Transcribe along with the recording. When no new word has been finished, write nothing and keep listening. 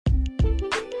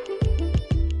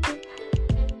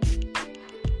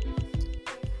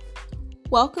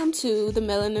Welcome to the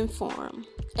Melanin Forum,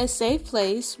 a safe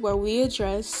place where we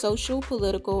address social,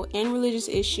 political, and religious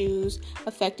issues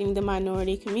affecting the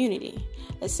minority community.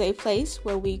 A safe place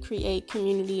where we create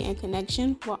community and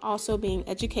connection while also being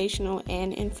educational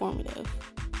and informative.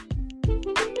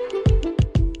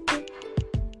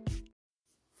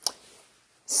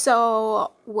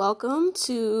 So, welcome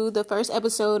to the first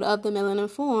episode of the Melanin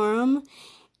Forum.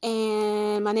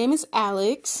 And my name is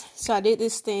Alex. So I did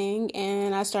this thing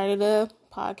and I started a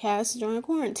podcast during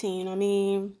quarantine. I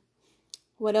mean,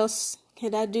 what else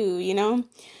could I do,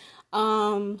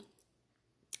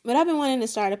 But I've been wanting to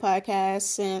start a podcast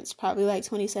since probably like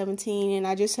 2017, and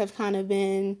I just have kind of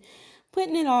been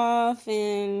putting it off,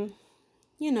 and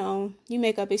you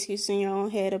make up excuses in your own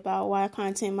head about why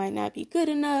content might not be good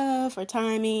enough or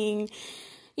timing,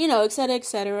 et cetera, et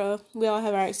cetera. We all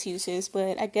have our excuses,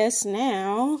 but I guess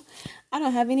now I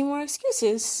don't have any more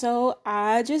excuses, so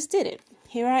I just did it.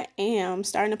 Here I am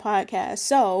starting a podcast.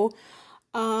 So,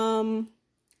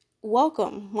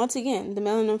 welcome once again, the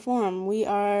Melanin Forum. We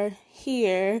are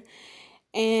here,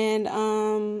 and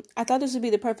I thought this would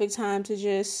be the perfect time to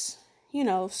just,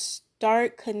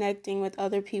 start connecting with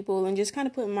other people and just kind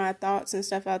of putting my thoughts and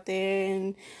stuff out there,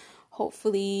 and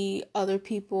hopefully other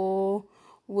people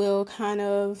will kind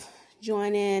of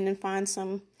join in and find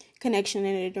some connection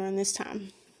in it during this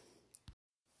time.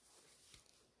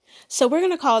 So we're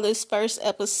going to call this first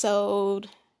episode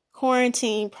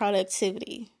Quarantine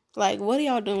Productivity. Like, what are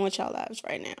y'all doing with y'all lives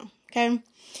right now? Okay.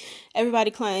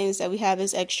 Everybody claims that we have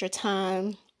this extra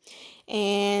time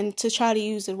and to try to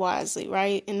use it wisely,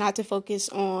 right? And not to focus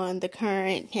on the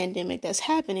current pandemic that's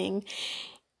happening.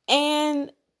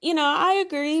 And, I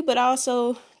agree, but I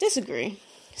also disagree.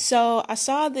 So I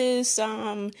saw this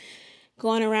post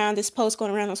going around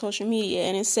on social media,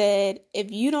 and it said,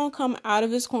 if you don't come out of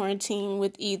this quarantine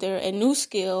with either a new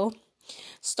skill,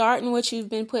 starting what you've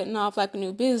been putting off like a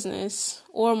new business,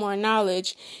 or more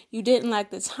knowledge, you didn't lack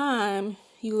the time,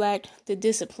 you lacked the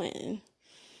discipline.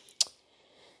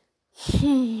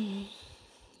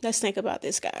 Let's think about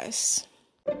this, guys.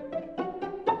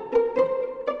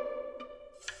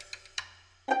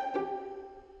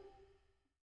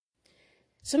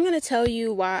 So I'm going to tell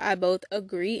you why I both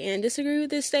agree and disagree with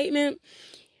this statement,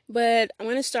 but I'm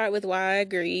going to start with why I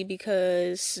agree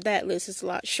because that list is a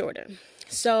lot shorter.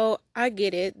 So I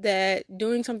get it that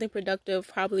doing something productive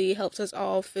probably helps us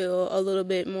all feel a little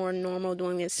bit more normal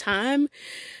during this time,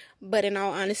 but in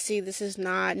all honesty, this is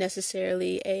not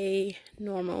necessarily a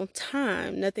normal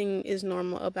time. Nothing is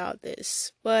normal about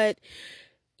this, but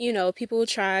people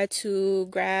try to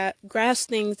grasp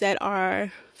things that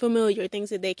are familiar,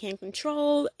 things that they can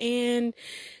control, and,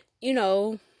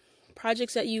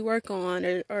 projects that you work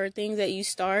on or things that you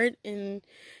start, and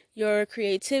your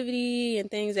creativity and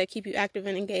things that keep you active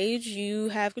and engaged, you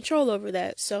have control over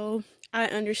that. So I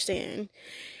understand.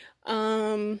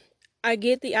 I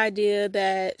get the idea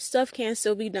that stuff can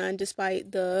still be done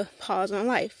despite the pause on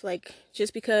life. Like,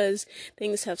 just because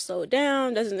things have slowed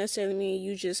down doesn't necessarily mean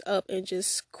you just up and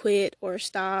just quit or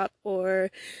stop, or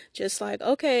just like,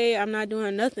 okay, I'm not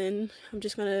doing nothing, I'm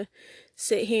just gonna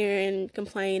sit here and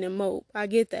complain and mope. I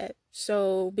get that.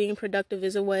 So being productive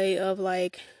is a way of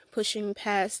like pushing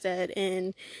past that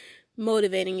and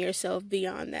motivating yourself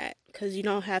beyond that, because you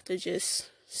don't have to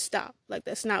just stop. Like,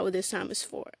 that's not what this time is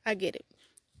for. I get it.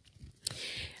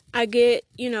 I get,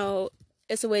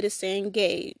 it's a way to stay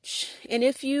engaged. And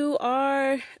if you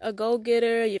are a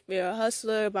go-getter, if you're a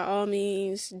hustler, by all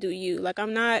means, do you. Like,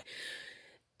 I'm not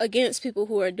against people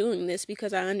who are doing this,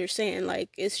 because I understand, like,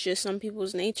 it's just some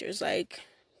people's natures. Like,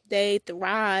 they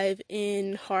thrive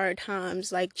in hard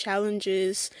times. Like,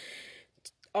 challenges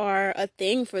are a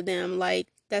thing for them. Like,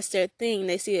 that's their thing.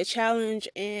 They see a challenge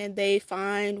and they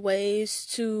find ways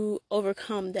to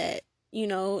overcome that.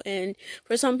 And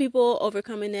for some people,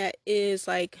 overcoming that is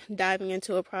like diving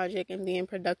into a project and being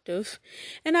productive.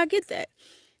 And I get that,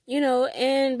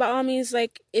 and by all means,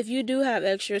 like, if you do have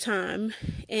extra time,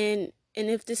 and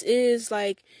if this is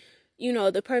like,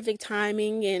 the perfect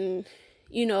timing, and,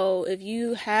 if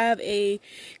you have a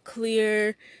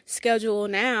clear schedule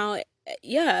now,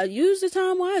 yeah, use the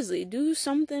time wisely, do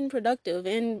something productive.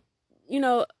 And,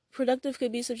 productive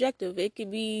could be subjective. It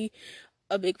could be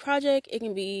a big project. It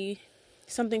can be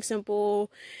something simple,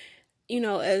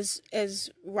 as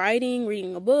writing,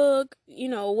 reading a book,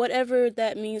 whatever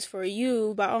that means for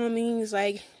you. By all means,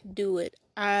 like, do it.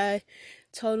 I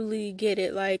totally get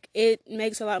it. Like, it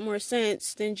makes a lot more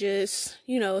sense than just,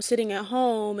 sitting at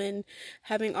home and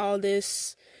having all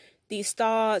these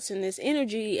thoughts and this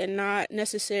energy, and not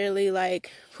necessarily like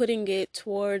putting it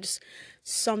towards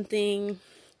something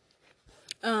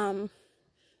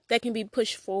that can be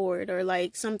pushed forward, or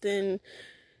like something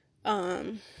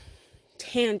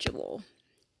tangible.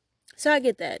 So I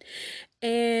get that.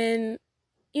 And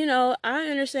I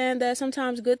understand that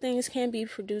sometimes good things can be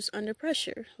produced under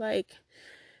pressure. Like,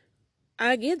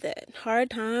 I get that. Hard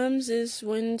times is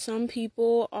when some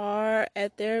people are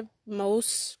at their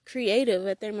most creative,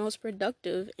 at their most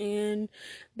productive, and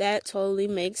that totally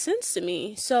makes sense to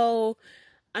me. So,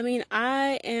 I mean,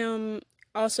 I am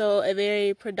also a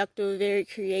very productive, very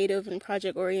creative, and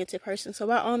project-oriented person. So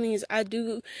by all means, I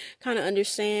do kind of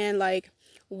understand, like,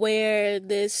 where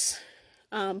this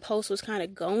post was kind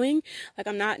of going. Like,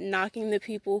 I'm not knocking the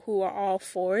people who are all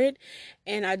for it,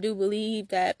 and I do believe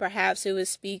that perhaps it was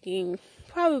speaking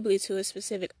probably to a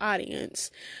specific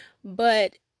audience,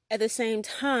 but at the same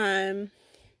time,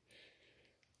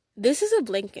 this is a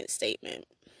blanket statement,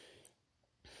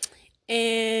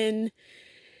 and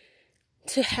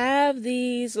to have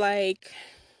these like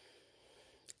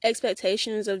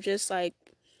expectations of just like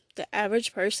the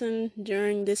average person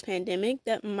during this pandemic,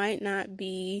 that might not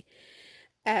be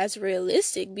as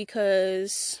realistic,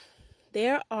 because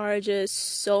there are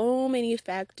just so many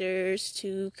factors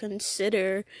to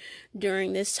consider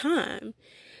during this time.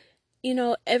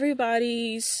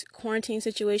 Everybody's quarantine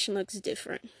situation looks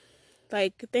different.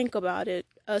 Like, think about it.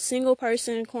 A single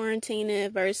person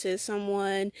quarantining versus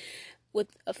someone with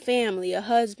a family, a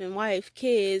husband, wife,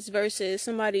 kids, versus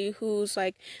somebody who's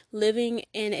like living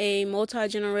in a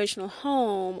multi-generational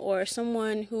home, or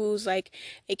someone who's like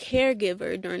a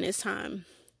caregiver during this time.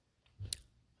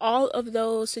 All of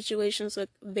those situations look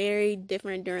very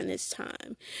different during this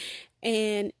time,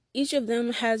 and each of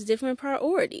them has different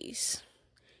priorities.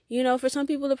 For some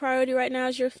people, the priority right now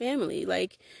is your family.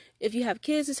 Like, if you have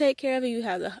kids to take care of, you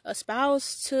have a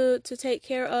spouse to take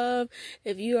care of,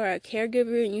 if you are a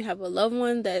caregiver and you have a loved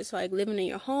one that's like living in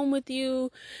your home with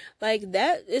you, like,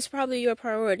 that is probably your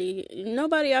priority.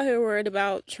 Nobody out here worried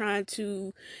about trying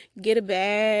to get a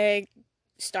bag,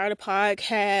 start a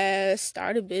podcast,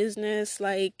 start a business.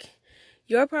 Like,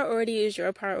 your priority is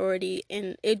your priority,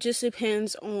 and it just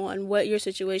depends on what your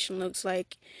situation looks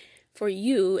like for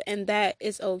you, and that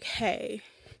is okay.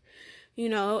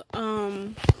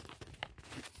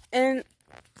 And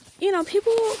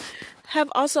people have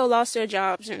also lost their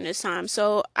jobs during this time,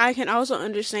 so I can also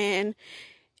understand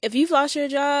if you've lost your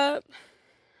job.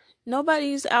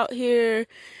 Nobody's out here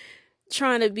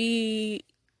trying to be,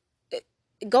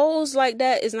 goals like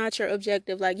that is not your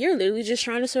objective. Like, you're literally just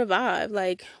trying to survive.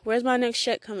 Like, where's my next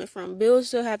check coming from? Bills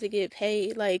still have to get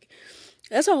paid. Like,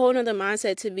 that's a whole nother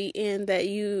mindset to be in, that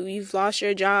you've lost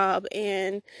your job,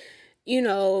 and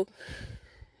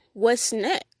what's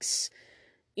next.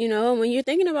 When you're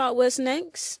thinking about what's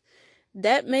next,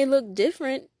 that may look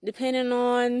different depending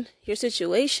on your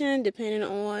situation, depending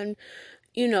on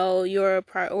your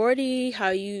priority, how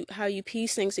you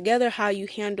piece things together, how you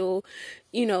handle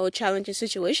challenging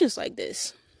situations like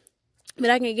this. But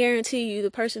I can guarantee you,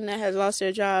 the person that has lost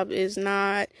their job is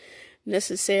not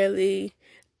necessarily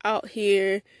out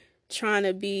here trying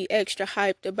to be extra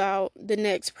hyped about the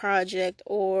next project,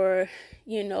 or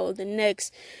the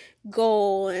next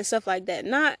goal and stuff like that.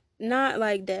 Not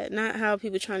like that. Not how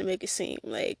people trying to make it seem.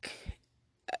 Like,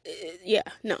 yeah,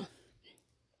 no.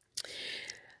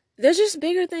 There's just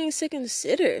bigger things to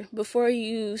consider before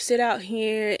you sit out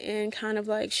here and kind of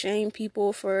like shame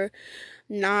people for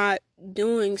not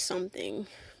doing something,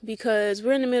 because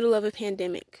we're in the middle of a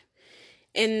pandemic,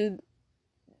 and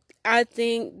I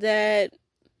think that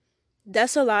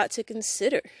that's a lot to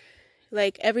consider.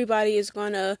 Like, everybody is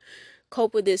going to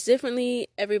cope with this differently.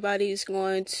 Everybody's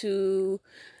going to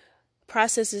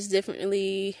process this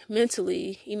differently,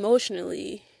 mentally,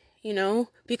 emotionally,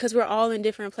 because we're all in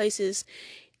different places,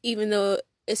 even though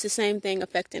it's the same thing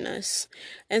affecting us.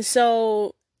 And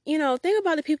so, think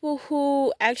about the people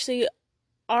who actually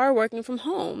are working from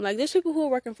home. Like, there's people who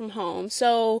are working from home.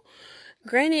 So,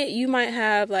 granted, you might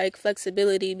have like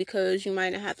flexibility because you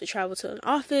might not have to travel to an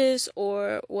office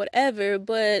or whatever,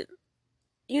 but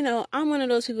I'm one of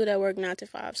those people that work 9 to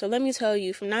 5. So let me tell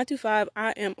you, from 9 to 5,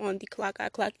 I am on the clock. I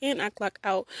clock in, I clock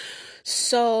out.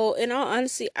 So in all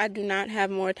honesty, I do not have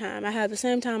more time. I have the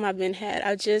same time I've been had.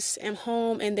 I just am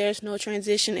home, and there's no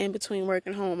transition in between work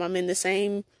and home. I'm in the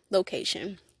same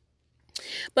location.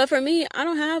 But for me, I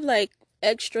don't have like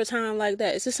extra time like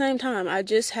that. It's the same time. I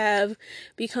just have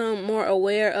become more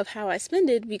aware of how I spend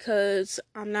it, because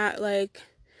I'm not like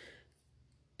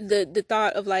the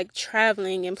thought of like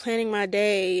traveling and planning my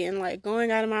day and like going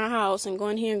out of my house and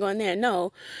going here and going there.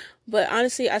 No. But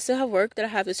honestly, I still have work that I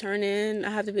have to turn in.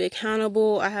 I have to be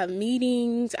accountable. I have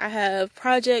meetings. I have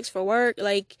projects for work.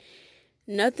 Like,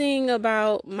 Nothing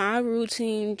about my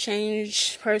routine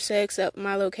changed per se except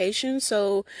my location.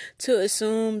 So to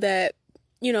assume that,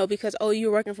 because, oh,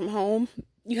 you're working from home,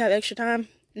 you have extra time.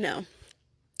 No,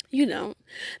 you don't.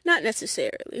 Not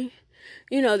necessarily.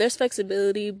 There's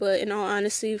flexibility, but in all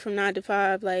honesty, from 9 to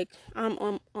 5, like, I'm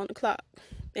on the clock.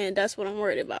 And that's what I'm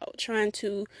worried about. Trying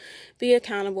to be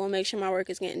accountable and make sure my work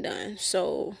is getting done.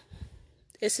 So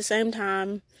it's the same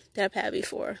time that I've had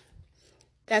before.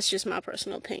 That's just my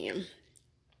personal opinion.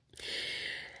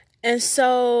 And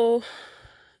so,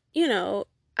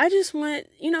 I just want,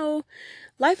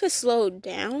 life has slowed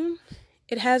down.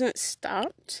 It hasn't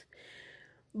stopped.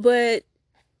 But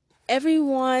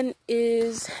everyone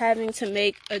is having to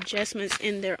make adjustments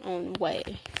in their own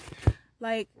way.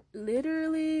 Like,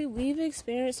 literally, we've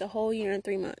experienced a whole year and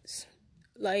 3 months.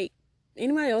 Like,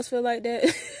 anybody else feel like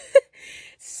that?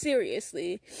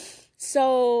 Seriously.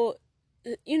 So,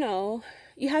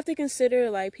 you have to consider,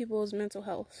 like, people's mental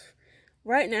health.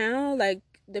 Right now, like,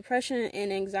 depression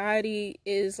and anxiety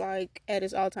is, like, at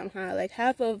its all-time high. Like,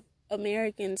 half of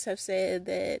Americans have said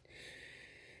that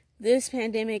this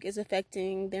pandemic is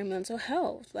affecting their mental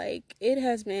health. Like, it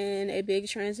has been a big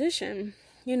transition,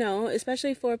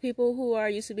 especially for people who are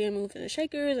used to being moved in the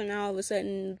shakers, and now all of a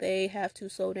sudden they have to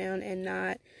slow down and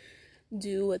not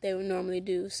do what they would normally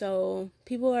do. So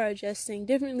people are adjusting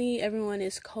differently. Everyone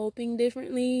is coping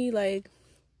differently. Like,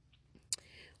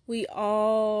 we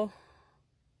all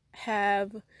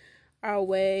have our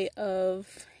way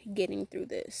of getting through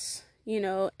this,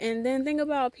 and then think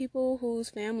about people whose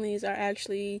families are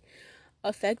actually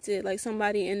affected. Like,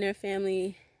 somebody in their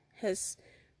family has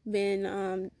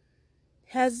been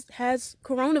has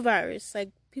coronavirus. Like,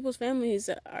 people's families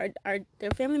are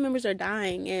their family members are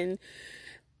dying, and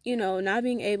not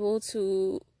being able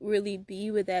to really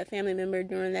be with that family member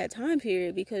during that time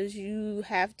period because you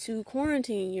have to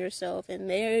quarantine yourself, and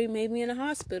they may be in a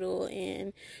hospital,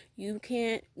 and you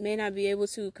may not be able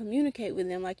to communicate with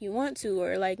them like you want to,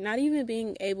 or like not even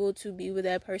being able to be with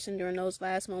that person during those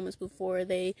last moments before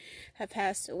they have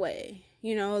passed away.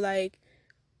 Like,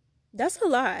 that's a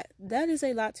lot. That is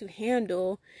a lot to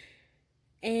handle.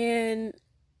 And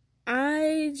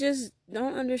I just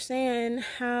don't understand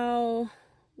how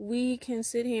we can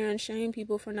sit here and shame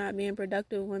people for not being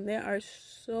productive when there's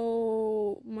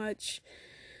so much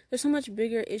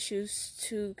bigger issues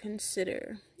to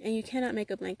consider, and you cannot make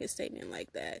a blanket statement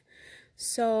like that.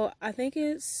 So I think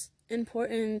it's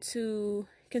important to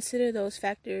consider those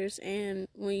factors, and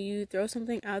when you throw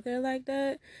something out there like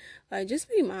that, like, just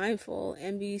be mindful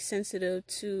and be sensitive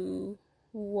to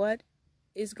what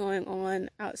is going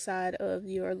on outside of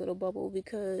your little bubble,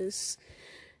 because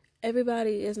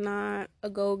everybody is not a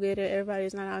go-getter. Everybody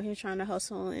is not out here trying to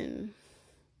hustle and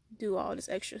do all this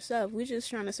extra stuff. We're just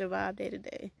trying to survive day to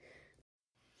day.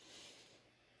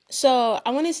 So I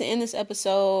wanted to end this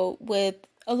episode with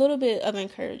a little bit of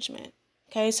encouragement.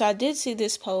 Okay, so I did see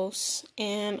this post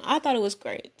and I thought it was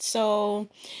great. So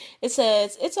it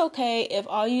says, it's okay if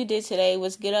all you did today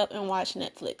was get up and watch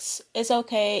Netflix. It's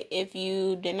okay if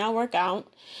you did not work out.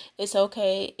 It's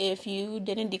okay if you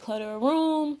didn't declutter a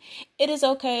room. It is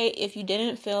okay if you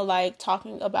didn't feel like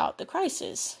talking about the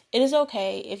crisis. It is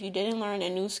okay if you didn't learn a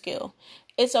new skill.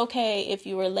 It's okay if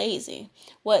you were lazy.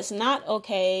 What's not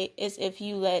okay is if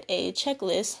you let a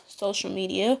checklist, social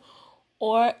media,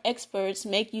 or experts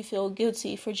make you feel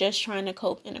guilty for just trying to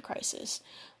cope in a crisis.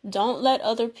 Don't let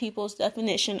other people's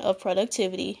definition of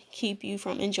productivity keep you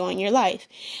from enjoying your life.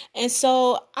 And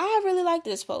so I really like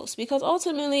this post because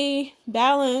ultimately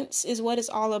balance is what it's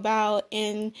all about,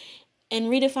 and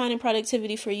redefining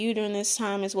productivity for you during this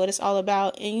time is what it's all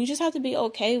about. And you just have to be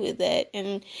okay with that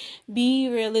and be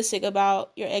realistic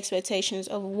about your expectations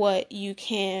of what you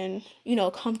can,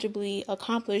 comfortably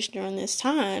accomplish during this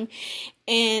time,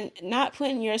 and not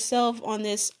putting yourself on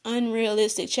this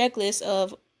unrealistic checklist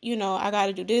of, I got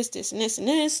to do this, this, and this, and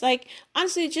this. Like,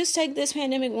 honestly, just take this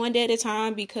pandemic one day at a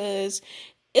time, because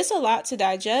it's a lot to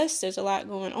digest. There's a lot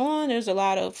going on. There's a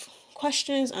lot of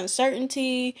questions,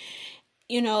 uncertainty,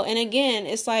 and again,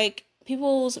 it's like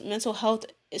people's mental health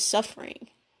is suffering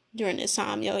during this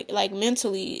time. Like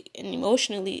mentally and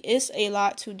emotionally, it's a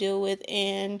lot to deal with,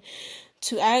 and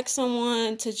to ask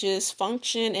someone to just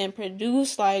function and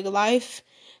produce like life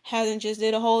hasn't just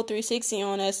did a whole 360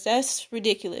 on us, that's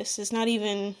ridiculous. It's not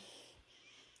even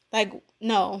like,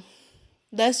 no,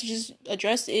 let's just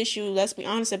address the issue. Let's be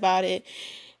honest about it.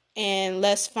 And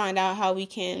let's find out how we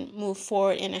can move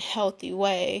forward in a healthy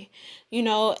way,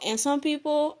 and some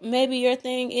people, maybe your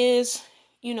thing is,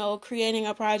 creating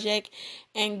a project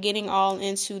and getting all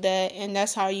into that, and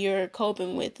that's how you're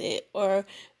coping with it. Or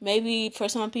maybe for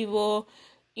some people,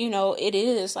 it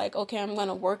is like, okay, I'm going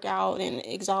to work out and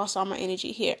exhaust all my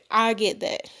energy here. I get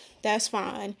that. That's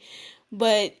fine.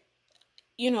 But,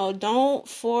 don't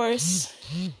force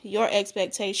your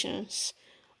expectations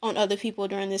on other people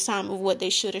during this time of what they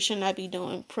should or should not be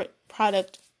doing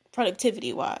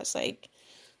productivity wise. Like,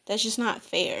 that's just not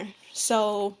fair.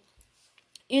 So,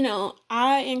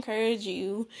 I encourage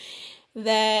you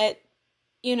that,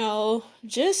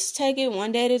 just take it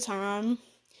one day at a time.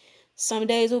 Some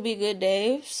days will be good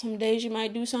days. Some days you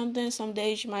might do something. Some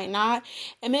days you might not.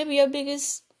 And maybe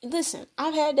listen,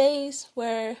 I've had days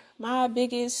where my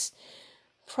biggest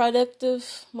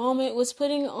productive moment was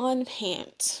putting on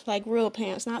pants, like real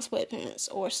pants, not sweatpants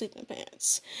or sleeping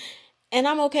pants. And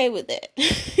I'm okay with that.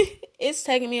 It's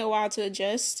taken me a while to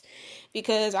adjust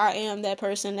because I am that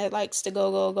person that likes to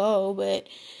go. But,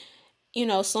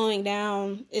 slowing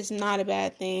down is not a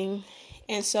bad thing.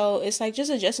 And so it's like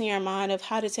just adjusting your mind of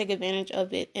how to take advantage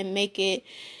of it and make it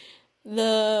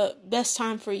the best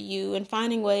time for you and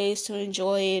finding ways to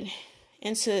enjoy it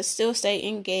and to still stay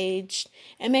engaged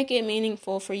and make it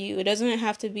meaningful for you. It doesn't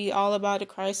have to be all about a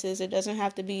crisis. It doesn't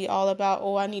have to be all about,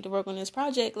 I need to work on this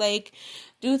project. Like,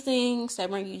 do things that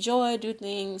bring you joy, do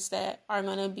things that are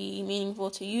going to be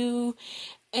meaningful to you,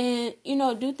 and,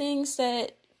 do things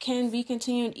that can be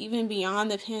continued even beyond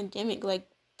the pandemic. Like,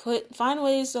 find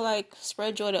ways to like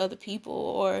spread joy to other people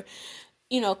or,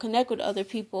 connect with other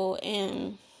people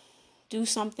and do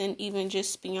something even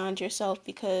just beyond yourself,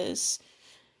 because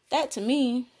that to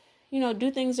me,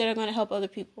 do things that are going to help other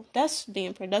people. That's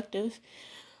being productive.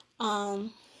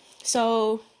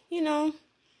 So,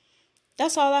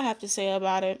 that's all I have to say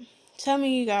about it. Tell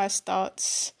me you guys'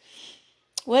 thoughts.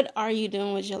 What are you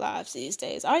doing with your lives these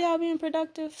days? Are y'all being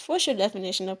productive? What's your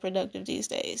definition of productive these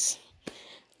days?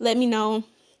 Let me know.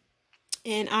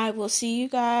 And I will see you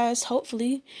guys,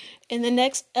 hopefully, in the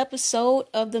next episode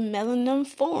of the Melanin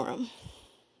Forum.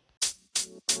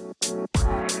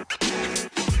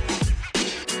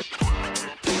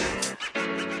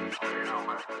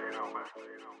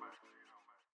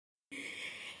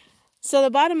 So the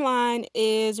bottom line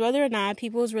is whether or not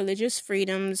people's religious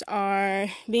freedoms are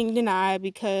being denied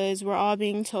because we're all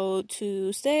being told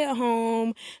to stay at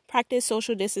home, practice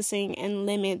social distancing, and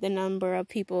limit the number of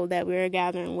people that we're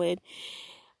gathering with.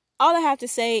 All I have to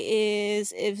say is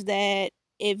that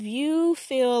if you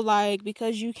feel like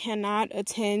because you cannot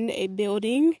attend a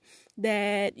building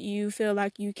that you feel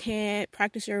like you can't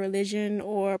practice your religion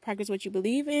or practice what you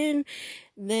believe in,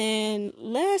 then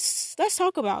let's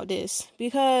talk about this,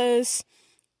 because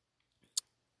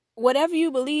whatever you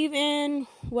believe in,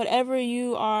 whatever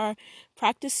you are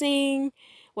practicing,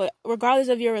 regardless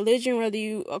of your religion, whether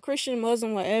you are Christian,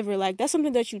 Muslim, whatever, like that's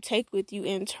something that you take with you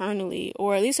internally,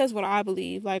 or at least that's what I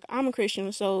believe. Like, I'm a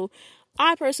Christian, so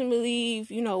I personally believe,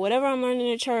 whatever I'm learning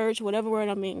in church, whatever word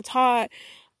I'm being taught,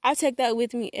 I take that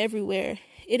with me everywhere.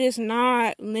 It is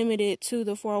not limited to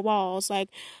the four walls. Like,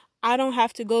 I don't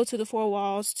have to go to the four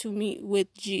walls to meet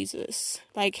with Jesus.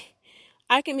 Like,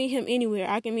 I can meet him anywhere.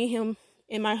 I can meet him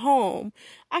in my home.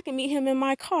 I can meet him in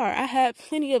my car. I have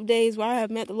plenty of days where I have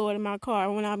met the Lord in my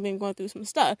car when I've been going through some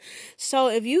stuff. So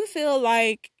if you feel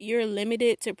like you're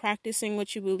limited to practicing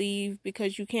what you believe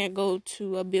because you can't go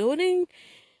to a building,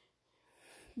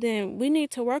 then we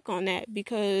need to work on that,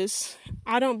 because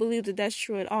I don't believe that that's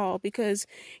true at all. Because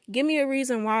give me a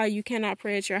reason why you cannot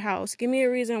pray at your house. Give me a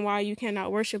reason why you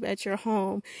cannot worship at your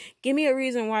home. Give me a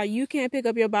reason why you can't pick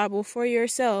up your Bible for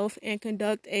yourself and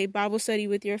conduct a Bible study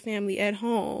with your family at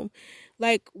home.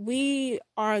 Like, we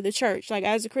are the church. Like,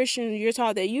 as a Christian, you're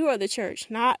taught that you are the church,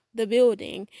 not the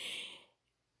building.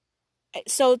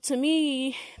 So to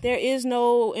me, there is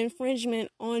no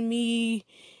infringement on me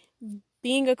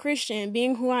being a Christian,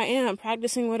 being who I am,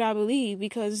 practicing what I believe,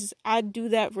 because I do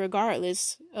that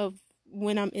regardless of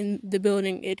when I'm in the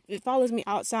building. It follows me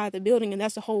outside the building, and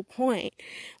that's the whole point.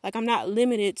 Like, I'm not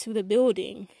limited to the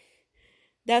building.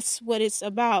 That's what it's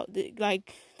about,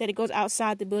 like, that it goes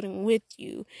outside the building with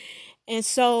you. And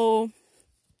so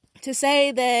to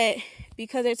say that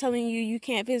because they're telling you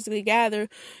can't physically gather,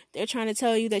 they're trying to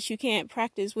tell you that you can't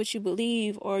practice what you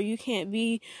believe, or you can't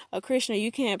be a Christian, or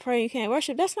you can't pray, you can't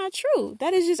worship. That's not true.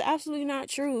 That is just absolutely not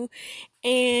true.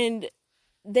 And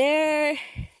there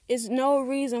is no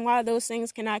reason why those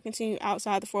things cannot continue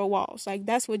outside the four walls. Like,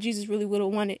 that's what Jesus really would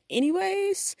have wanted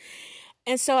anyways.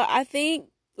 And so I think,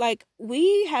 like,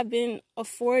 we have been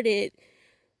afforded,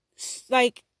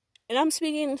 like, and I'm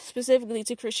speaking specifically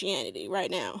to Christianity right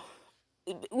now,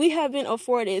 we have been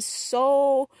afforded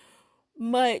so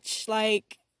much,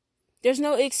 like, there's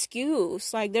no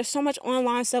excuse. Like, there's so much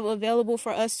online stuff available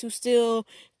for us to still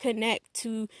connect,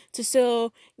 to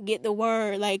still get the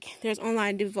word. Like, there's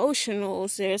online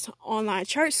devotionals, there's online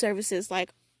church services.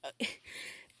 Like,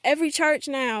 every church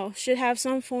now should have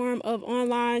some form of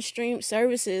online stream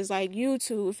services, like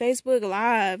YouTube, Facebook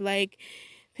Live. Like,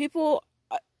 people,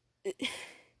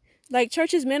 like,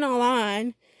 churches been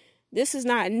online. This is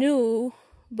not new.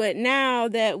 But now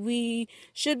that we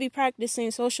should be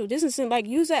practicing social distancing, like,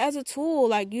 use that as a tool,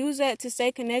 like, use that to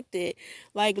stay connected,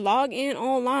 like, log in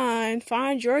online,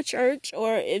 find your church,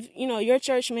 or if, your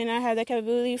church may not have that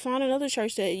capability, find another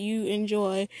church that you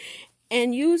enjoy,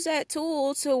 and use that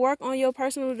tool to work on your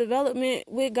personal development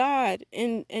with God,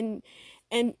 and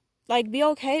like, be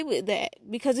okay with that,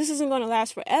 because this isn't going to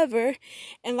last forever.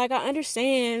 And, like, I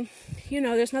understand,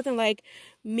 there's nothing like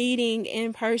meeting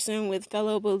in person with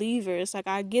fellow believers. Like,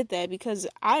 I get that, because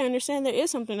I understand there is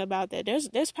something about that.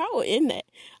 There's power in that.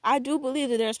 I do believe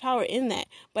that there's power in that.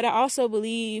 But I also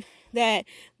believe that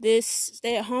this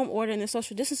stay-at-home order and the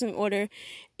social distancing order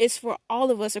is for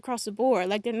all of us across the board.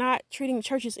 Like, they're not treating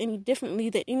churches any differently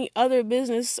than any other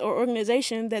business or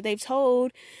organization that they've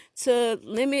told to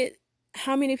limit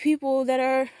how many people that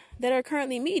are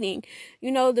currently meeting.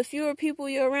 The fewer people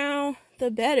you're around,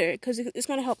 the better, because it's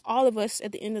going to help all of us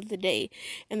at the end of the day.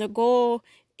 And the goal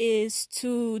is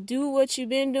to do what you've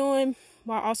been doing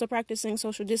while also practicing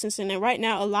social distancing. And right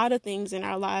now, a lot of things in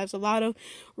our lives, a lot of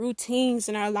routines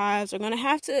in our lives are going to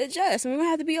have to adjust, and we're going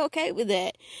to have to be okay with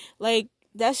that. Like,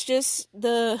 that's just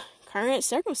the current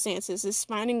circumstances. It's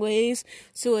finding ways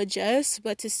to adjust,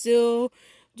 but to still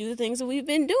do the things that we've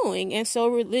been doing. And so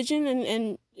religion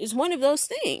and is one of those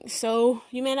things. So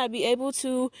you may not be able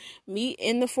to meet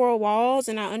in the four walls,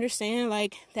 and I understand,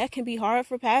 like, that can be hard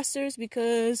for pastors,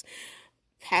 because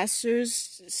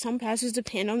some pastors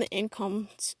depend on the income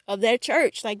of their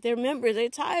church, like their members, they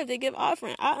tithe, they give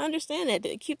offering. I understand that,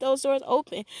 they keep those doors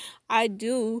open. I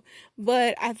do.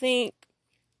 But I think,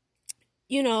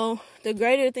 the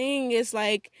greater thing is,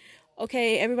 like,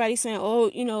 okay, everybody's saying,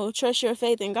 trust your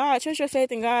faith in God. Trust your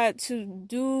faith in God to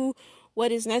do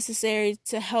what is necessary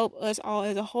to help us all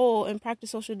as a whole and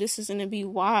practice social distancing and be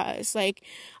wise. Like,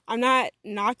 I'm not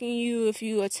knocking you if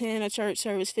you attend a church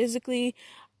service physically,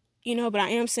 but I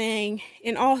am saying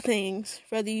in all things,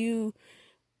 whether you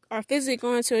are physically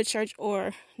going to a church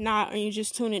or not, or you're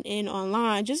just tuning in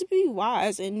online, just be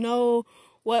wise and know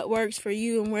what works for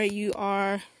you and where you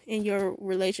are in your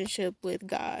relationship with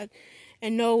God.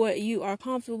 And know what you are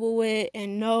comfortable with,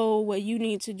 and know what you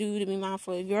need to do to be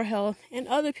mindful of your health and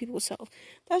other people's health.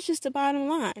 That's just the bottom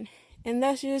line. And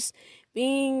that's just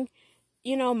being,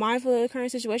 mindful of the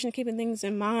current situation, keeping things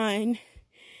in mind,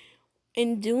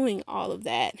 and doing all of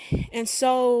that. And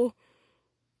so,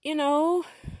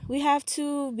 we have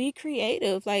to be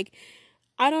creative. Like,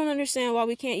 I don't understand why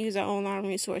we can't use our online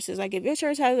resources. Like, if your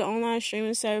church has an online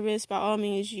streaming service, by all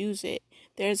means, use it.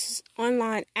 There's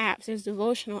online apps. There's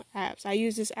devotional apps. I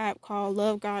use this app called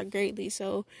Love God Greatly.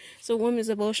 So it's a women's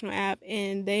devotional app,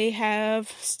 and they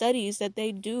have studies that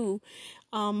they do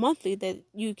monthly that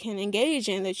you can engage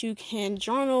in, that you can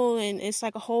journal, and it's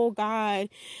like a whole guide.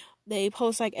 They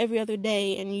post like every other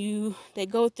day, and they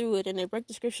go through it and they break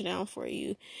the scripture down for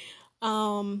you.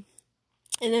 And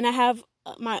then I have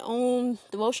my own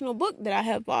devotional book that I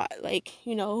have bought. Like,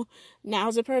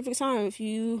 now's the perfect time. If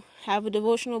you have a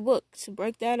devotional book, to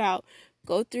break that out,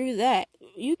 go through that.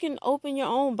 You can open your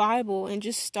own Bible and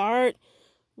just start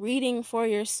reading for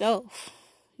yourself.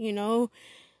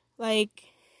 Like,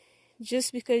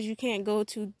 just because you can't go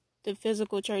to the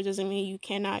physical church doesn't mean you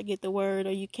cannot get the word,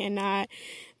 or you cannot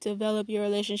develop your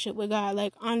relationship with God.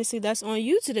 Like, honestly, that's on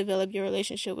you to develop your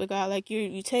relationship with God. Like,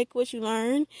 you take what you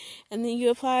learn, and then you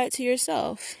apply it to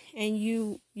yourself, and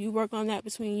you work on that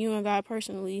between you and God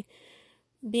personally.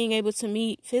 Being able to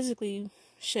meet physically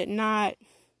should not,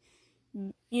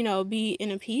 be an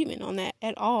impediment on that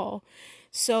at all.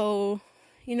 So,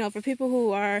 for people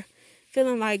who are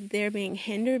feeling like they're being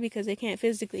hindered because they can't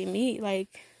physically meet, like,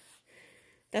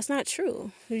 that's not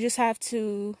true. You just have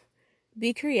to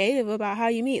be creative about how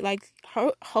you meet. Like,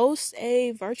 host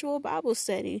a virtual Bible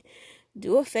study.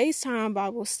 Do a FaceTime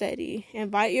Bible study.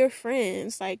 Invite your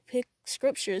friends. Like, pick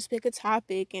scriptures, pick a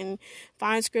topic, and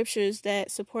find scriptures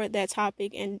that support that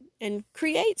topic, and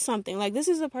create something. Like, this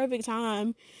is the perfect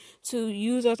time to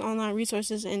use those online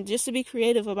resources and just to be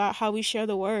creative about how we share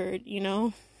the word,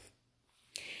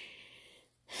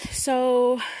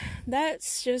 So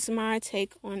that's just my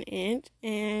take on it.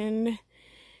 And,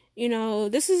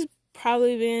 this has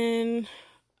probably been,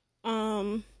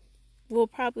 will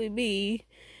probably be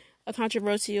a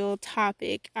controversial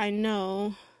topic, I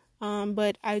know.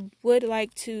 But I would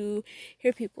like to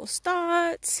hear people's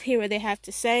thoughts, hear what they have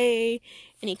to say,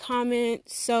 any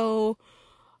comments. So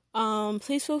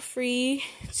please feel free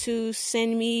to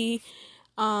send me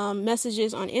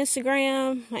messages on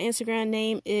Instagram. My Instagram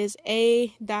name is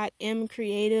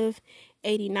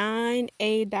a.mcreative89,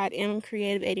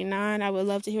 a.mcreative89. I would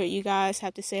love to hear what you guys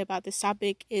have to say about this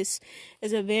topic. It's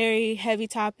a very heavy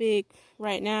topic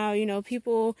right now. You know,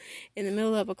 people in the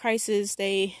middle of a crisis,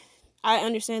 I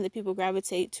understand that people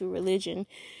gravitate to religion,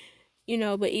 you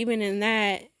know, but even in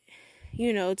that,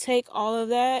 you know, take all of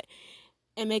that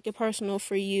and make it personal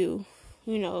for you,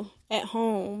 you know, at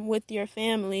home with your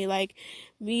family, like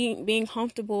being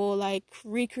comfortable, like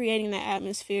recreating that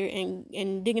atmosphere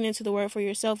and digging into the word for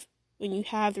yourself when you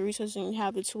have the resources and you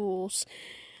have the tools.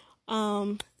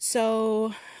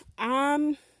 So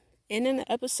I'm ending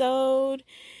the episode.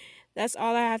 That's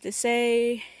all I have to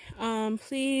say.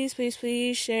 Please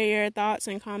share your thoughts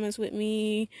and comments with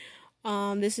me.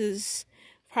 This is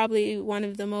probably one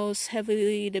of the most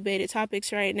heavily debated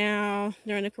topics right now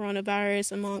during the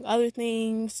coronavirus, among other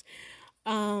things.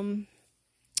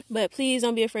 But please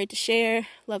don't be afraid to share.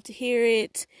 Love to hear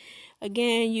it.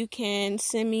 Again, you can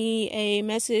send me a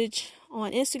message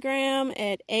on Instagram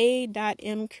at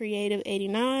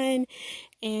a.mcreative89,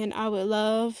 and I would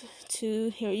love to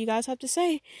hear what you guys have to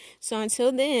say. So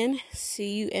until then,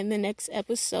 see you in the next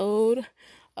episode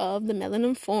of the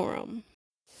Melanin Forum.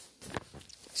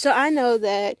 So I know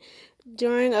that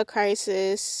during a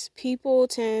crisis, people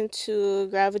tend to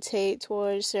gravitate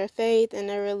towards their faith and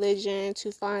their religion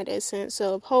to find a sense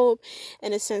of hope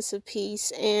and a sense of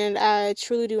peace. And I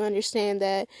truly do understand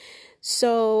that.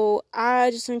 So I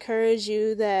just encourage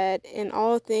you that in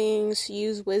all things,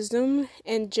 use wisdom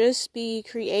and just be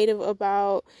creative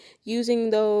about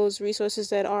using those resources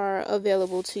that are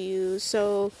available to you.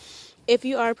 So if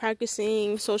you are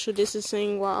practicing social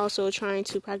distancing while also trying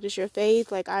to practice your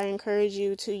faith, like I encourage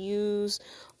you to use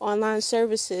online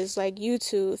services like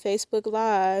YouTube, Facebook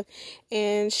Live,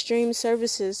 and stream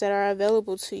services that are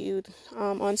available to you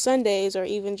on Sundays or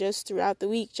even just throughout the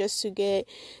week, just to get,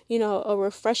 you know, a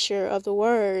refresher of the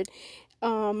word.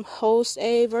 Host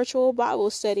a virtual Bible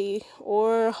study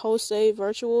or host a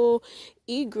virtual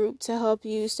e-group to help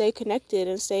you stay connected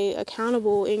and stay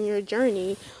accountable in your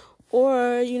journey.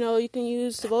 Or, you know, you can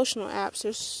use devotional apps.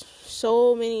 There's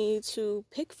so many to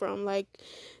pick from. Like,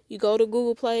 you go to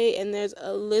Google Play and there's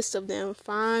a list of them.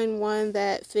 Find one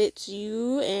that fits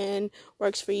you and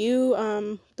works for you.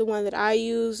 The one that I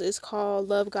use is called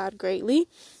Love God Greatly.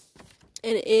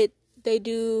 And they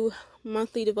do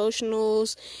monthly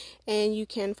devotionals, and you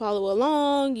can follow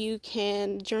along. You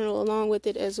can journal along with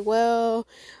it as well.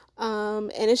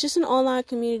 And it's just an online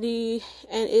community,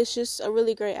 and it's just a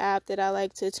really great app that I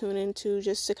like to tune into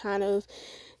just to kind of,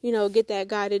 you know, get that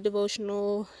guided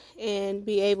devotional and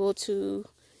be able to,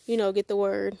 you know, get the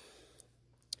word.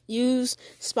 Use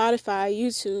Spotify,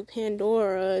 YouTube,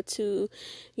 Pandora to,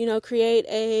 you know, create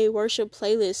a worship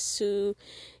playlist to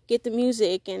get the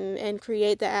music and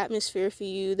create the atmosphere for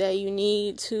you that you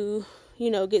need to, you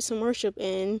know, get some worship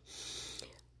in.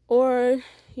 Or,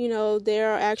 you know,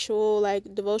 there are actual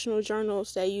like devotional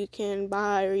journals that you can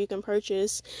buy or you can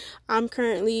purchase. I'm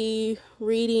currently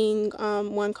reading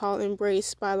one called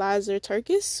Embrace by Liza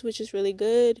Turkis, which is really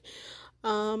good.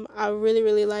 I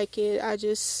really like it. I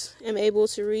just am able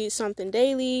to read something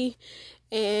daily,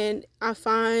 and I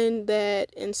find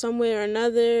that in some way or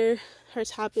another her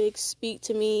topics speak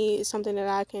to me. It's something that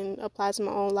I can apply to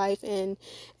my own life and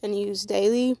use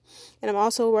daily. And I'm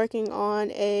also working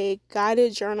on a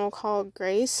guided journal called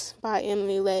Grace by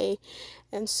Emily Lay.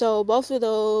 And so both of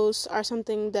those are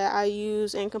something that I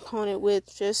use in component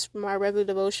with just my regular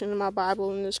devotion in my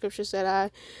Bible and the scriptures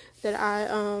that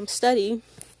I study.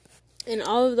 And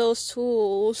all of those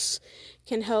tools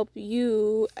can help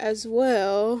you as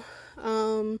well.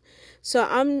 So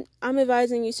I'm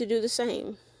advising you to do the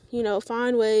same. You know,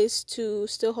 find ways to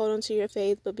still hold on to your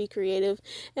faith, but be creative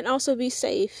and also be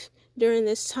safe during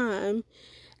this time.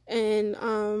 And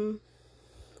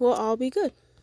we'll all be good.